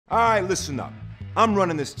All right, listen up. I'm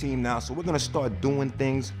running this team now, so we're gonna start doing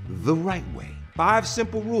things the right way. 5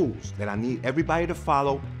 simple rules that I need everybody to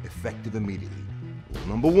follow effective immediately. Rule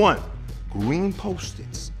number 1, green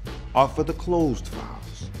Post-its are for the closed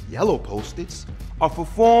files. Yellow Post-its are for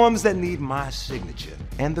forms that need my signature.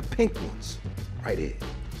 And the pink ones, right here,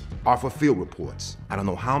 are for field reports. I don't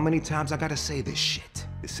know how many times I gotta say this shit.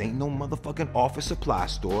 This ain't no motherfucking office supply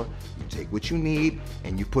store. You take what you need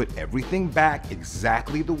and you put everything back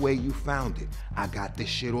exactly the way you found it. I got this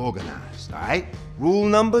shit organized, all right? Rule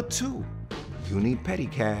number 2, you need petty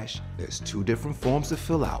cash. There's 2 different forms to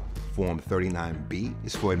fill out. Form 39B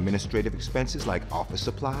is for administrative expenses like office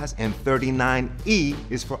supplies, and 39E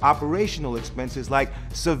is for operational expenses like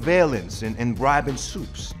surveillance and bribing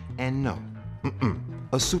soups. And no,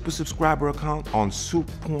 a super subscriber account on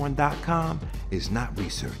soupporn.com is not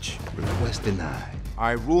research. Request denied. All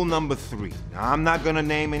right, rule number 3. Now, I'm not gonna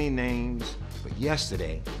name any names, but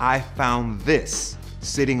yesterday I found this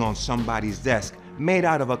sitting on somebody's desk made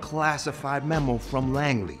out of a classified memo from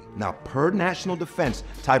Langley. Now, per National Defense,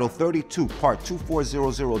 Title 32, Part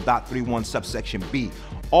 2400.31, subsection B,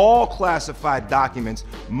 all classified documents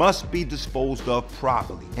must be disposed of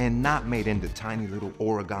properly and not made into tiny little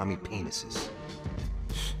origami penises.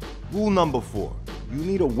 Rule number 4, you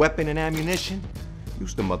need a weapon and ammunition?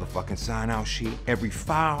 Use the motherfucking sign-out sheet. Every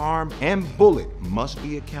firearm and bullet must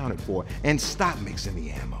be accounted for, and stop mixing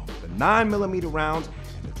the ammo. The 9mm rounds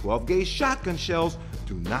and the 12-gauge shotgun shells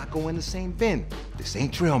do not go in the same bin. This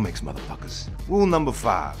ain't trail mix, motherfuckers. Rule number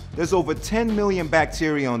 5, there's over 10 million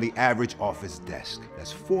bacteria on the average office desk.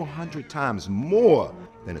 That's 400 times more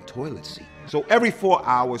than a toilet seat. So every 4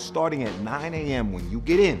 hours, starting at 9 a.m. when you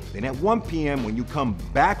get in, then at 1 p.m. when you come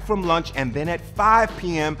back from lunch, and then at 5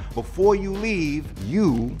 p.m. before you leave,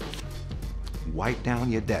 you wipe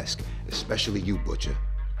down your desk, especially you, Butcher.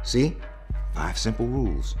 See? 5 simple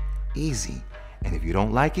rules. Easy. And if you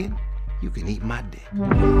don't like it, you can eat my dick.